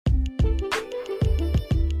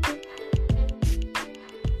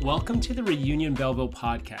Welcome to the Reunion Belleville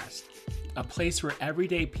podcast, a place where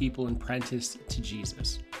everyday people apprentice to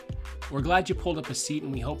Jesus. We're glad you pulled up a seat,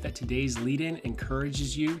 and we hope that today's lead-in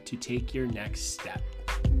encourages you to take your next step.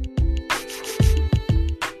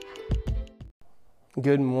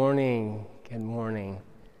 Good morning. Good morning.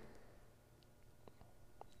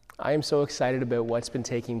 I am so excited about what's been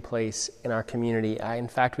taking place in our community. In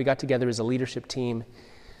fact, we got together as a leadership team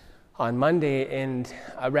on Monday, and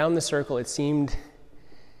around the circle, it seemed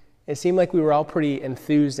like we were all pretty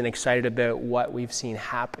enthused and excited about what we've seen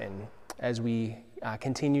happen as we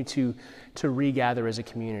continue to regather as a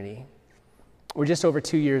community. We're just over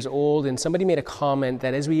 2 years old, and somebody made a comment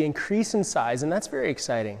that as we increase in size, and that's very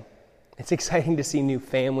exciting. It's exciting to see new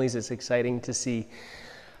families. It's exciting to see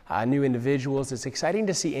new individuals. It's exciting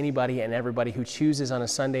to see anybody and everybody who chooses on a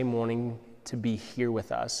Sunday morning to be here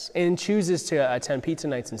with us and chooses to attend pizza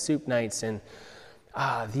nights and soup nights and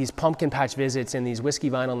these pumpkin patch visits and these whiskey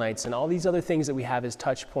vinyl nights and all these other things that we have as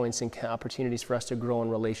touch points and opportunities for us to grow in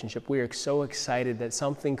relationship. We are so excited that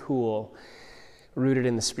something cool rooted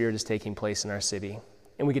in the Spirit is taking place in our city,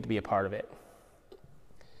 and we get to be a part of it.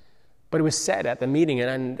 But it was said at the meeting,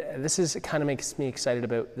 and this kind of makes me excited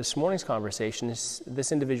about this morning's conversation.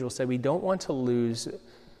 This individual said, we don't want to lose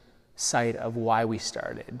sight of why we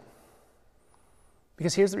started.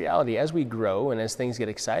 Because here's the reality: as we grow and as things get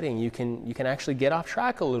exciting, you can actually get off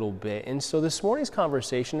track a little bit. And so this morning's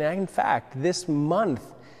conversation, and in fact, this month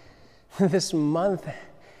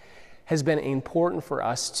has been important for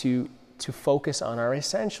us to focus on our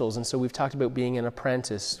essentials. And so we've talked about being an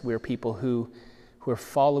apprentice. We're people who are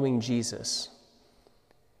following Jesus.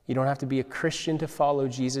 You don't have to be a Christian to follow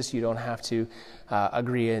Jesus. You don't have to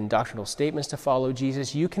agree in doctrinal statements to follow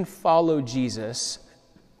Jesus. You can follow Jesus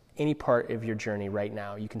any part of your journey right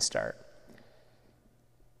now. You can start.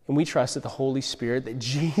 And we trust that the Holy Spirit, that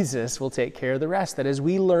Jesus will take care of the rest. That as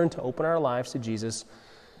we learn to open our lives to Jesus,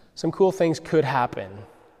 some cool things could happen.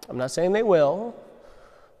 I'm not saying they will,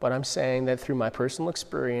 but I'm saying that through my personal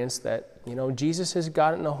experience that, Jesus has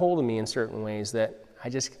gotten a hold of me in certain ways that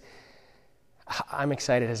I'm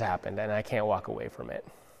excited has happened, and I can't walk away from it.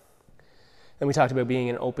 And we talked about being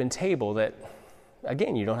an open table, that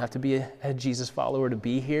again, you don't have to be a Jesus follower to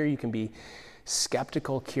be here. You can be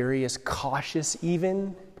skeptical, curious, cautious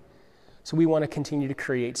even. So we want to continue to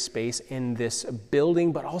create space in this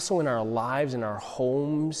building, but also in our lives, in our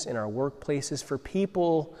homes, in our workplaces, for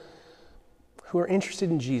people who are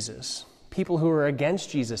interested in Jesus, people who are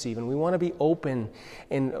against Jesus even. We want to be open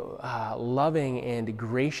and loving and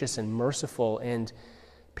gracious and merciful and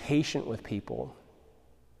patient with people,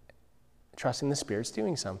 trusting the Spirit's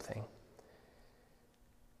doing something.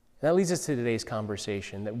 That leads us to today's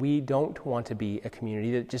conversation, that we don't want to be a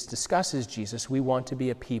community that just discusses Jesus. We want to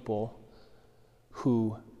be a people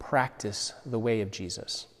who practice the way of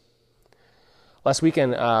Jesus. Last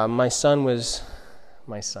weekend, my son,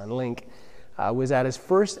 Link, was at his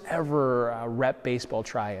first ever rep baseball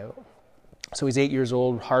tryout. So he's 8 years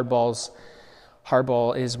old.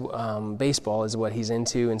 Hardball is baseball is what he's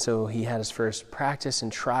into, and so he had his first practice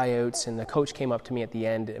and tryouts, and the coach came up to me at the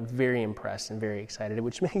end very impressed and very excited,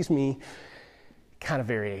 which makes me kind of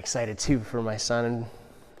very excited too for my son.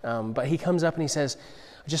 But he comes up and he says,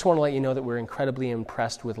 I just want to let you know that we're incredibly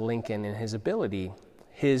impressed with Lincoln and his ability.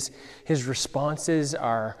 His responses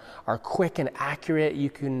are quick and accurate. You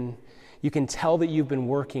can tell that you've been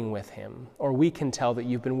working with him, or we can tell that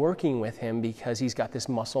you've been working with him because he's got this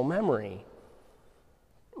muscle memory.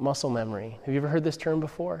 Muscle memory. Have you ever heard this term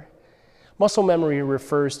before? Muscle memory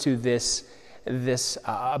refers to this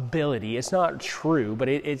ability. It's not true, but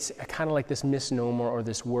it's kind of like this misnomer or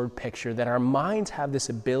this word picture that our minds have this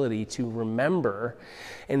ability to remember,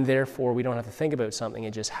 and therefore we don't have to think about something,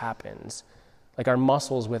 it just happens. Like our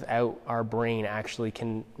muscles without our brain actually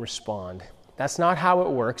can respond. That's not how it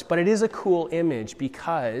works, but it is a cool image,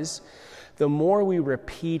 because the more we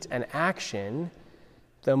repeat an action,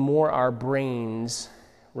 the more our brains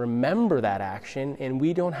remember that action, and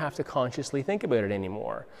we don't have to consciously think about it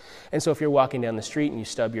anymore. And so if you're walking down the street and you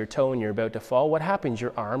stub your toe and you're about to fall, what happens?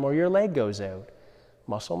 Your arm or your leg goes out.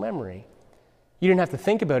 Muscle memory. You didn't have to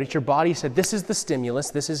think about it. Your body said, this is the stimulus,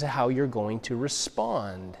 this is how you're going to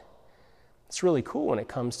respond. It's really cool when it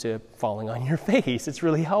comes to falling on your face. It's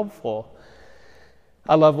really helpful.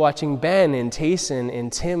 I love watching Ben and Tayson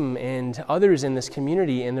and Tim and others in this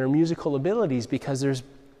community and their musical abilities, because there's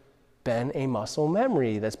been a muscle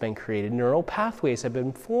memory that's been created. Neural pathways have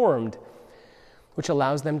been formed, which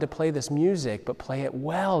allows them to play this music, but play it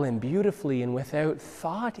well and beautifully and without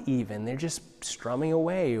thought even. They're just strumming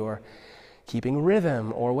away or keeping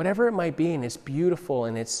rhythm or whatever it might be, and it's beautiful,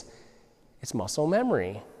 and it's muscle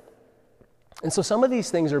memory. And so some of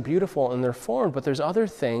these things are beautiful and they're formed, but there's other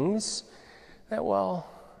things that, well,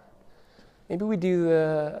 maybe we do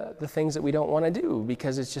the things that we don't want to do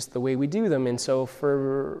because it's just the way we do them. And so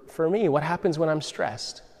for me, what happens when I'm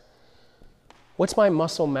stressed? What's my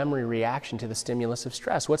muscle memory reaction to the stimulus of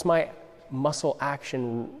stress? What's my muscle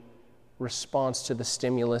action response to the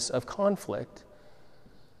stimulus of conflict?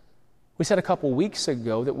 We said a couple weeks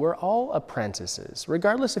ago that we're all apprentices,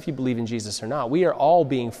 regardless if you believe in Jesus or not. We are all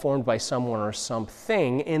being formed by someone or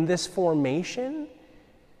something. In this formation,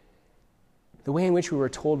 the way in which we were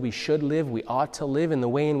told we should live, we ought to live, and the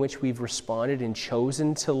way in which we've responded and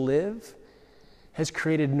chosen to live has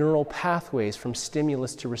created neural pathways from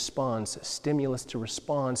stimulus to response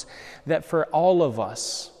that for all of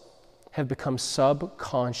us have become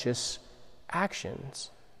subconscious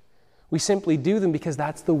actions. We simply do them because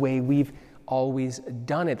that's the way we've always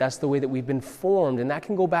done it. That's the way that we've been formed. And that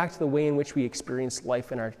can go back to the way in which we experience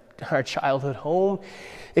life in our childhood home.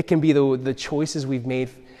 It can be the choices we've made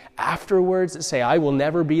afterwards that say, I will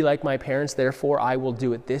never be like my parents, therefore I will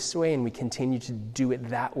do it this way. And we continue to do it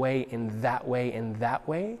that way and that way and that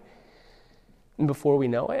way. And before we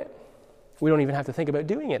know it, we don't even have to think about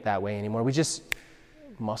doing it that way anymore. We just,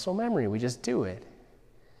 muscle memory, we just do it.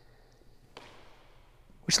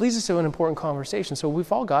 Which leads us to an important conversation. So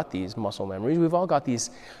we've all got these muscle memories. We've all got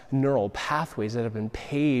these neural pathways that have been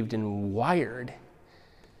paved and wired.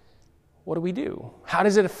 What do? How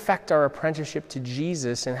does it affect our apprenticeship to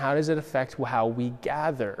Jesus, and how does it affect how we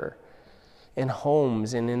gather in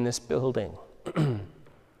homes and in this building?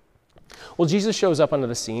 Well, Jesus shows up onto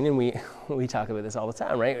the scene, and we talk about this all the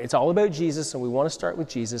time, right? It's all about Jesus, and we want to start with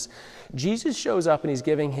Jesus. Jesus shows up, and he's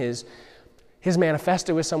giving his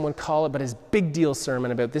manifesto, as someone call it, but his big deal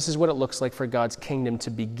sermon about this is what it looks like for God's kingdom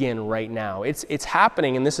to begin right now. It's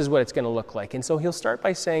happening, and this is what it's going to look like. And so he'll start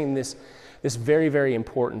by saying this very, very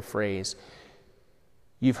important phrase.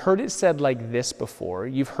 You've heard it said like this before.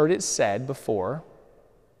 You've heard it said before.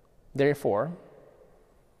 Therefore,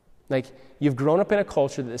 like you've grown up in a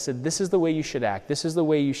culture that said this is the way you should act. This is the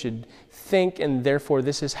way you should think, and therefore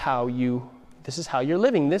this is how you're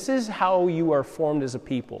living. This is how you are formed as a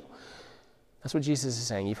people. That's what Jesus is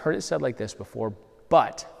saying. You've heard it said like this before,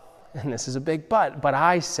 but, and this is a big but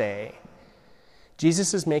I say,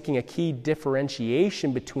 Jesus is making a key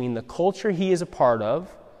differentiation between the culture he is a part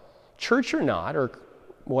of, church or not, or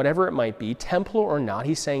whatever it might be, temple or not.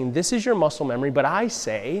 He's saying, this is your muscle memory, but I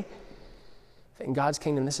say that in God's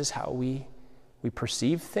kingdom, this is how we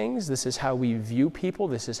perceive things, this is how we view people,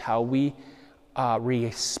 this is how we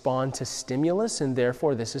respond to stimulus, and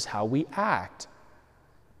therefore this is how we act.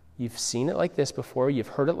 You've seen it like this before, you've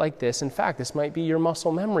heard it like this. In fact, this might be your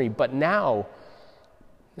muscle memory, but now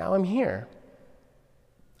I'm here.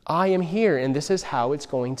 I am here, and this is how it's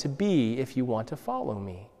going to be if you want to follow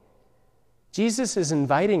me. Jesus is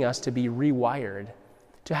inviting us to be rewired,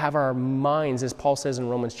 to have our minds, as Paul says in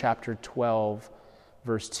Romans chapter 12,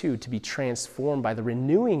 verse 2, to be transformed by the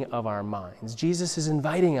renewing of our minds. Jesus is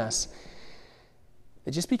inviting us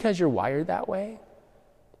that just because you're wired that way,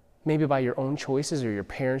 maybe by your own choices or your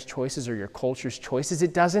parents' choices or your culture's choices,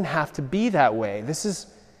 it doesn't have to be that way. This is,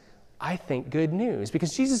 I think, good news,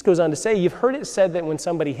 because Jesus goes on to say, you've heard it said that when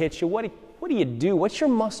somebody hits you, what do you do? What's your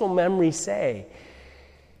muscle memory say?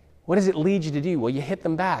 What does it lead you to do? Well, you hit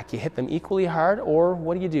them back. You hit them equally hard, or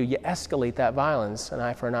what do? You escalate that violence, an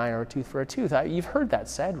eye for an eye or a tooth for a tooth. You've heard that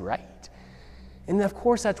said, right? And of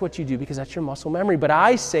course that's what you do, because that's your muscle memory. But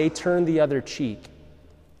I say turn the other cheek.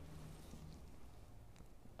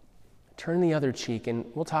 Turn the other cheek, and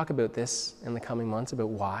we'll talk about this in the coming months, about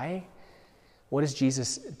why. What is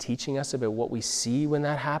Jesus teaching us about what we see when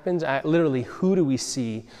that happens? Literally, who do we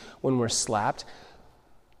see when we're slapped?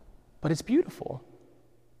 But it's beautiful.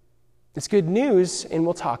 It's good news, and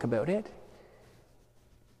we'll talk about it.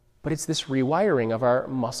 But it's this rewiring of our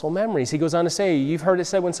muscle memories. He goes on to say, you've heard it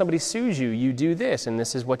said when somebody sues you, you do this, and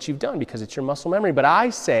this is what you've done because it's your muscle memory. But I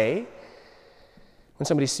say, when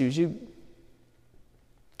somebody sues you,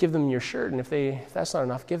 give them your shirt, and if that's not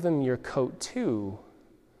enough, give them your coat too.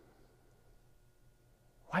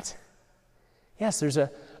 What? Yes, there's a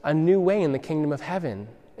new way in the kingdom of heaven,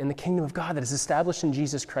 in the kingdom of God that is established in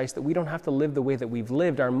Jesus Christ, that we don't have to live the way that we've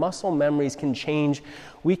lived. Our muscle memories can change.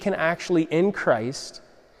 We can actually, in Christ,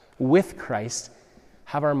 with Christ,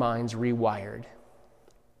 have our minds rewired.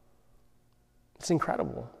 It's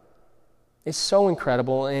incredible. It's so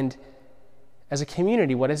incredible. And as a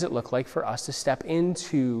community, what does it look like for us to step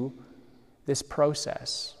into this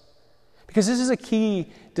process? Because this is a key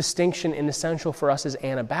distinction and essential for us as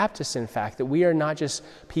Anabaptists, in fact, that we are not just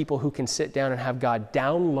people who can sit down and have God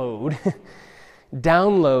download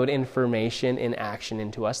information and action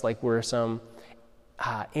into us like we're some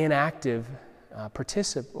inactive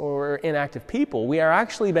inactive people. We are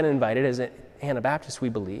actually been invited, as Anabaptists we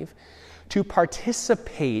believe, to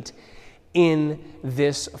participate in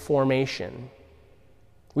this formation.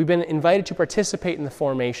 We've been invited to participate in the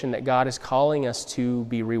formation that God is calling us to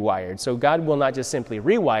be rewired. So God will not just simply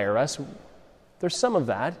rewire us. There's some of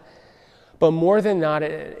that. But more than not,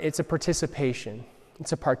 it's a participation.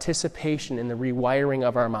 It's a participation in the rewiring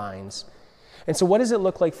of our minds. And so what does it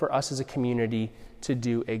look like for us as a community to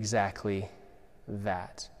do exactly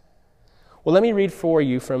that? Well, let me read for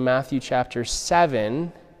you from Matthew chapter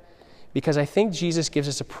 7, because I think Jesus gives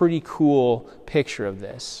us a pretty cool picture of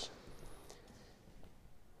this.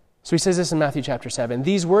 So he says this in Matthew chapter 7.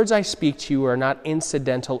 "These words I speak to you are not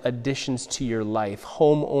incidental additions to your life,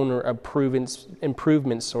 homeowner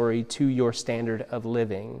improvements, to your standard of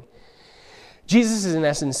living." Jesus is in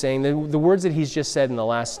essence saying that the words that he's just said in the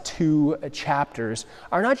last 2 chapters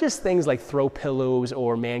are not just things like throw pillows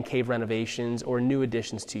or man cave renovations or new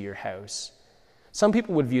additions to your house. Some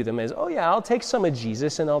people would view them as, oh yeah, I'll take some of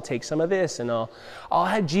Jesus and I'll take some of this and I'll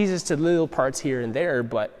add Jesus to little parts here and there,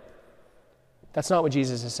 but that's not what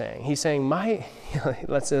Jesus is saying. He's saying,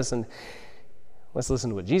 let's listen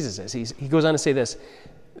to what Jesus says. He goes on to say this: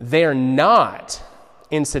 they are not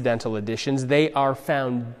incidental additions. They are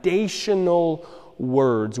foundational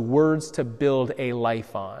words to build a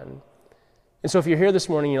life on. And so if you're here this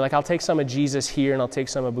morning, you're like, I'll take some of Jesus here and I'll take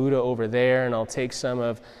some of Buddha over there and I'll take some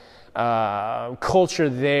of culture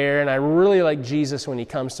there, and I really like Jesus when he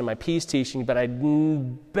comes to my peace teaching, but I'd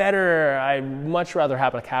much rather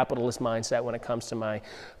have a capitalist mindset when it comes to my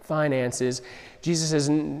finances. Jesus says,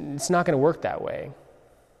 it's not going to work that way.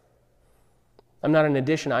 I'm not an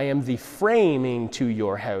addition. I am the framing to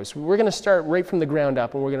your house. We're going to start right from the ground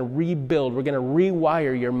up, and we're going to rebuild. We're going to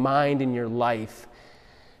rewire your mind and your life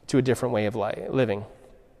to a different way of living.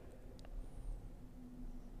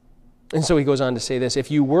 And so he goes on to say this: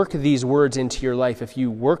 if you work these words into your life, if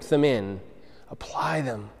you work them in, apply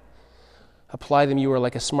them, you are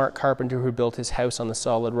like a smart carpenter who built his house on the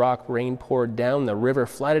solid rock. Rain poured down, the river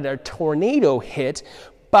flooded, a tornado hit,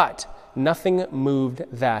 but nothing moved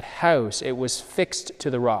that house. It was fixed to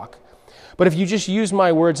the rock. But if you just use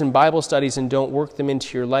my words in Bible studies and don't work them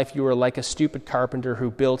into your life, you are like a stupid carpenter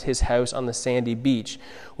who built his house on the sandy beach.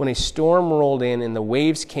 When a storm rolled in and the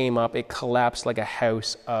waves came up, it collapsed like a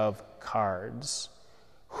house of cards.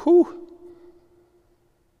 Whew.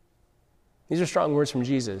 These are strong words from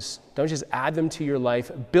Jesus. Don't just add them to your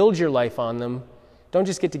life. Build your life on them. Don't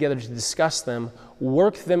just get together to discuss them.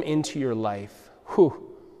 Work them into your life. Whew.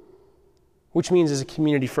 Which means as a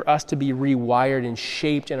community for us to be rewired and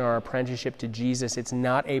shaped in our apprenticeship to Jesus, it's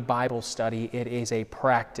not a Bible study, it is a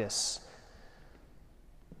practice.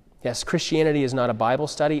 Yes, Christianity is not a Bible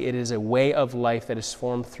study, it is a way of life that is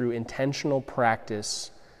formed through intentional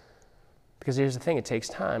practice. Because here's the thing, it takes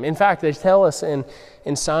time. In fact, they tell us in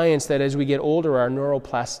science that as we get older, our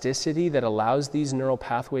neuroplasticity that allows these neural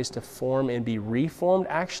pathways to form and be reformed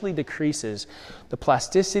actually decreases. The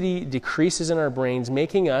plasticity decreases in our brains,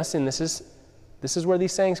 making us, and this is where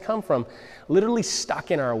these sayings come from, literally stuck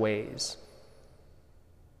in our ways.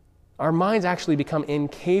 Our minds actually become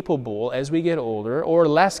incapable as we get older, or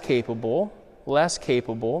less capable,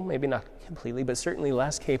 maybe not completely, but certainly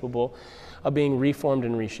less capable of being reformed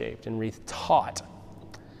and reshaped and retaught.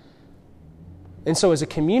 And so as a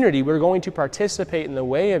community, we're going to participate in the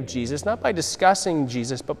way of Jesus, not by discussing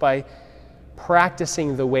Jesus, but by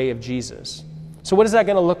practicing the way of Jesus. So what is that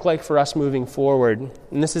going to look like for us moving forward?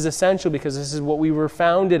 And this is essential because this is what we were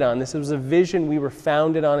founded on. This was a vision we were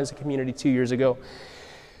founded on as a community 2 years ago.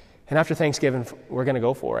 And after Thanksgiving, we're going to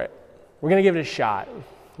go for it. We're going to give it a shot.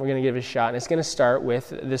 And it's going to start with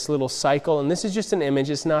this little cycle. And this is just an image.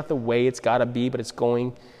 It's not the way it's got to be, but it's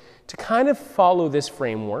going to kind of follow this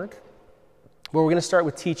framework where we're going to start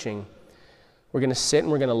with teaching. We're going to sit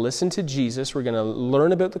and we're going to listen to Jesus. We're going to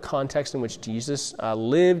learn about the context in which Jesus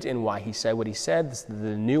lived and why he said what he said,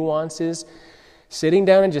 the nuances. Sitting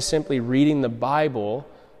down and just simply reading the Bible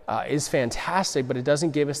is fantastic, but it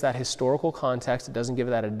doesn't give us that historical context, it doesn't give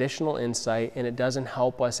that additional insight, and it doesn't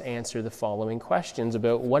help us answer the following questions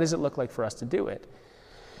about what does it look like for us to do it.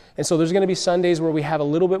 And so there's going to be Sundays where we have a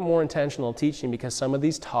little bit more intentional teaching because some of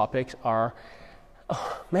these topics are,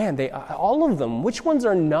 all of them, which ones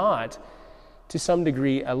are not, to some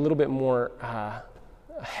degree, a little bit more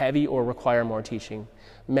heavy or require more teaching?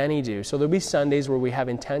 Many do. So there'll be Sundays where we have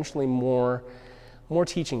intentionally more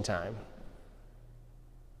teaching time.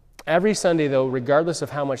 Every Sunday, though, regardless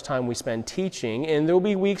of how much time we spend teaching, and there will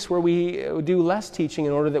be weeks where we do less teaching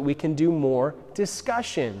in order that we can do more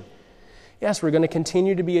discussion. Yes, we're going to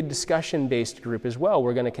continue to be a discussion-based group as well.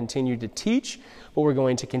 We're going to continue to teach, but we're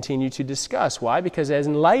going to continue to discuss. Why? Because as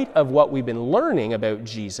in light of what we've been learning about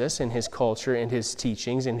Jesus and his culture and his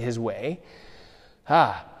teachings and his way,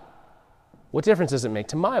 what difference does it make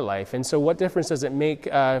to my life? And so what difference does it make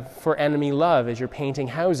for enemy love as you're painting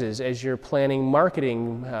houses, as you're planning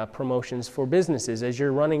marketing promotions for businesses, as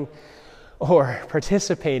you're running or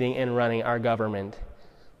participating in running our government?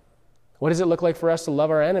 What does it look like for us to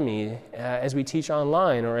love our enemy as we teach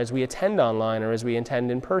online, or as we attend online, or as we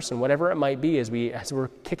attend in person, whatever it might be, as we're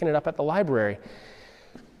kicking it up at the library?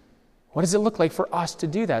 What does it look like for us to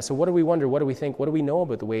do that? So what do we wonder? What do we think? What do we know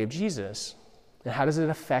about the way of Jesus? And how does it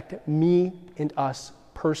affect me and us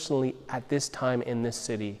personally at this time in this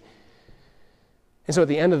city? And so at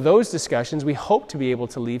the end of those discussions, we hope to be able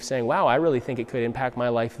to leave saying, wow, I really think it could impact my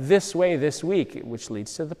life this way this week, which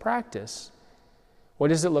leads to the practice. What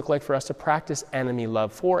does it look like for us to practice enemy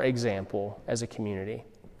love, for example, as a community?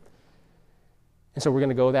 And so we're going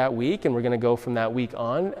to go that week, and we're going to go from that week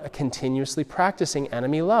on continuously practicing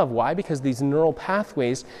enemy love. Why? Because these neural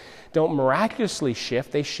pathways don't miraculously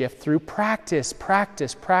shift. They shift through practice.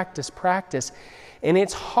 And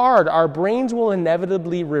it's hard. Our brains will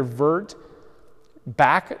inevitably revert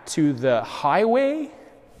back to the highway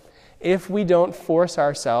if we don't force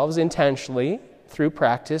ourselves intentionally through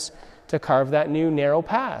practice to carve that new narrow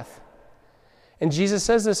path. And Jesus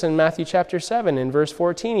says this in Matthew chapter 7, in verse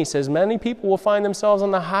 14. He says, many people will find themselves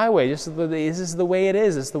on the highway. This is the way it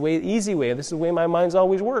is. This is the easy way. This is the way my mind's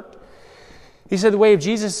always worked. He said the way of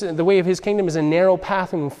Jesus, the way of his kingdom is a narrow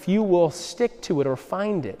path, and few will stick to it or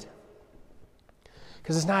find it.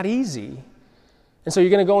 Because it's not easy. And so you're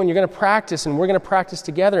going to go and you're going to practice, and we're going to practice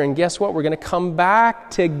together. And guess what? We're going to come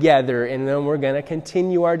back together, and then we're going to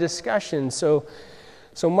continue our discussion.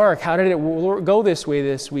 So Mark, how did it go this way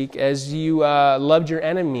this week as you loved your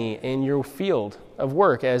enemy in your field of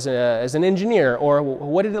work as an engineer? Or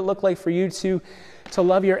what did it look like for you to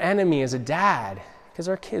love your enemy as a dad? Because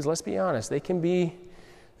our kids, let's be honest, they can be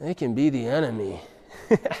the enemy,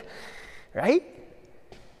 right?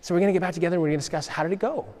 So we're going to get back together and we're going to discuss, how did it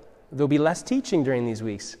go? There'll be less teaching during these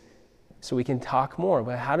weeks so we can talk more.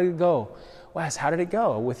 But how did it go? Wes, how did it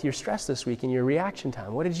go with your stress this week and your reaction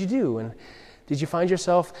time? What did you do? And did you find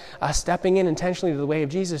yourself stepping in intentionally to the way of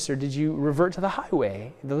Jesus, or did you revert to the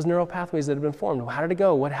highway, those neural pathways that have been formed? How did it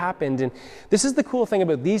go? What happened? And this is the cool thing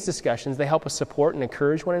about these discussions. They help us support and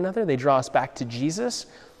encourage one another. They draw us back to Jesus,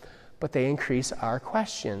 but they increase our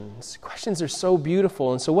questions. Questions are so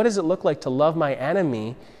beautiful. And so what does it look like to love my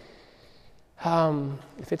enemy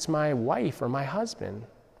if it's my wife or my husband?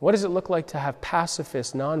 What does it look like to have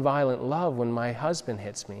pacifist, nonviolent love when my husband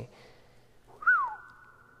hits me?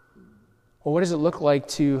 Well, what does it look like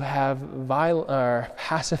to have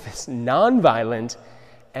pacifist, nonviolent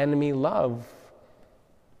enemy love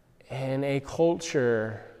in a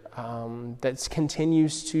culture that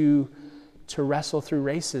continues to wrestle through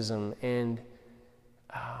racism and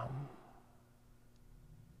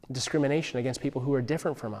discrimination against people who are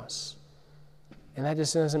different from us? And that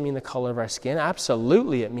just doesn't mean the color of our skin.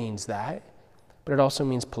 Absolutely it means that. But it also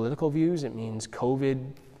means political views. It means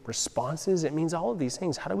COVID responses. It means all of these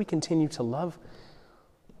things. How do we continue to love?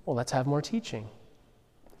 Well, let's have more teaching.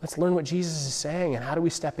 Let's learn what Jesus is saying, and how do we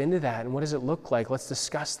step into that, and what does it look like? Let's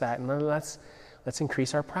discuss that, and let's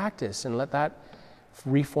increase our practice, and let that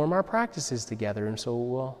reform our practices together. And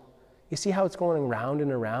so you see how it's going around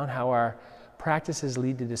and around, how our practices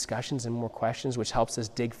lead to discussions and more questions, which helps us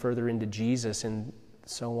dig further into Jesus, and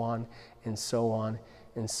so on, and so on,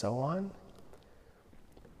 and so on.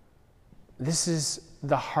 This is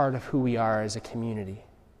the heart of who we are as a community.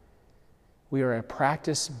 We are a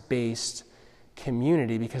practice-based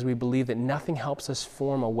community because we believe that nothing helps us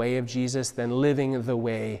form a way of Jesus than living the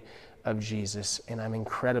way of Jesus. And I'm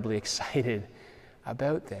incredibly excited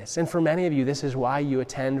about this. And for many of you, this is why you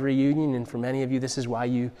attend Reunion. And for many of you, this is why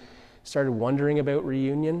you started wondering about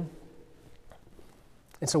Reunion.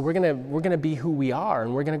 And so we're gonna be who we are,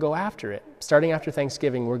 and we're gonna go after it. Starting after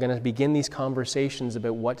Thanksgiving, we're gonna begin these conversations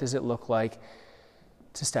about what does it look like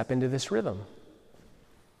to step into this rhythm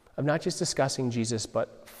of not just discussing Jesus,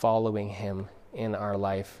 but following him in our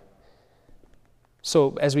life.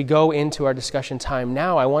 So as we go into our discussion time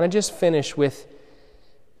now, I want to just finish with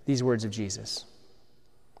these words of Jesus.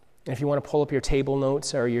 And if you want to pull up your table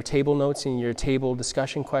notes and your table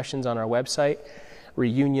discussion questions on our website,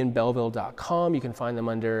 reunionbelleville.com. You can find them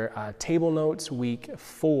under Table Notes Week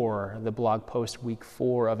 4, the blog post Week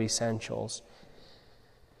 4 of Essentials.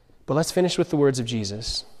 But let's finish with the words of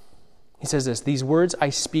Jesus. He says this, "These words I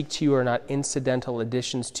speak to you are not incidental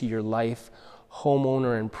additions to your life.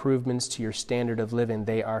 homeowner improvements to your standard of living.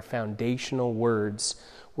 They are foundational words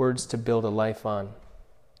to build a life on.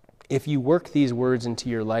 If you work these words into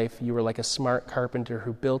your life, you are like a smart carpenter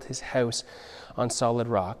who built his house on solid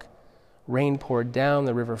rock. Rain poured down,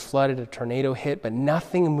 the river flooded, a tornado hit, but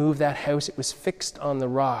nothing moved that house. It was fixed on the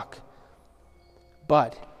rock.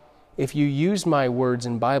 But if you use my words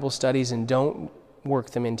in Bible studies and don't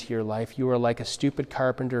work them into your life, you are like a stupid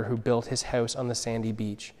carpenter who built his house on the sandy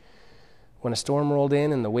beach. When a storm rolled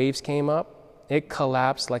in and the waves came up, it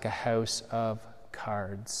collapsed like a house of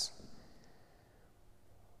cards.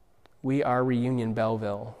 We are Reunion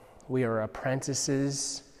Belleville. We are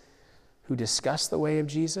apprentices who discuss the way of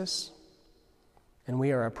Jesus, and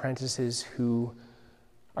we are apprentices who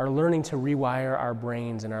are learning to rewire our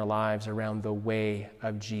brains and our lives around the way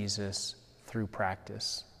of Jesus through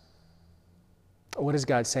practice. What is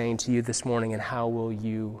God saying to you this morning, and how will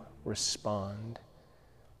you respond?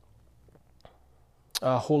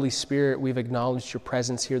 Holy Spirit, we've acknowledged your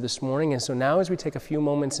presence here this morning, and so now as we take a few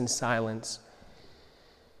moments in silence,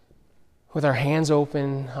 with our hands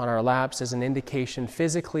open on our laps as an indication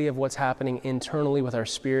physically of what's happening internally with our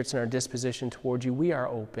spirits and our disposition toward you, we are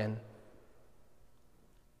open.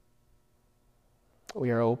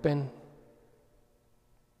 We are open.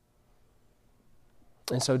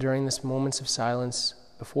 And so during this moments of silence,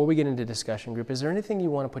 before we get into discussion group, is there anything you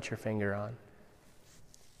want to put your finger on?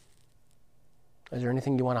 Is there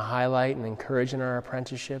anything you want to highlight and encourage in our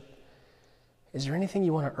apprenticeship? Is there anything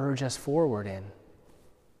you want to urge us forward in?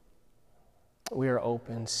 We are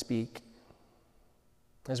open, speak,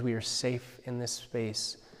 as we are safe in this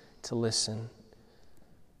space to listen.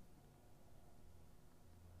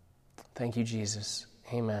 Thank you, Jesus.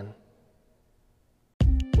 Amen.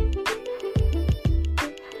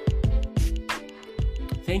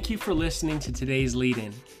 Thank you for listening to today's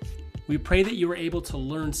lead-in. We pray that you were able to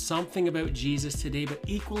learn something about Jesus today, but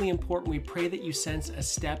equally important, we pray that you sense a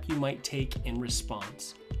step you might take in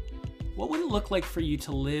response. What would it look like for you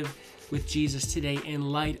to live with Jesus today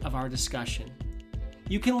in light of our discussion?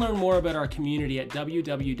 You can learn more about our community at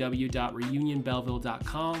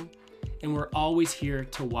www.reunionbelleville.com, and we're always here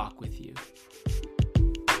to walk with you.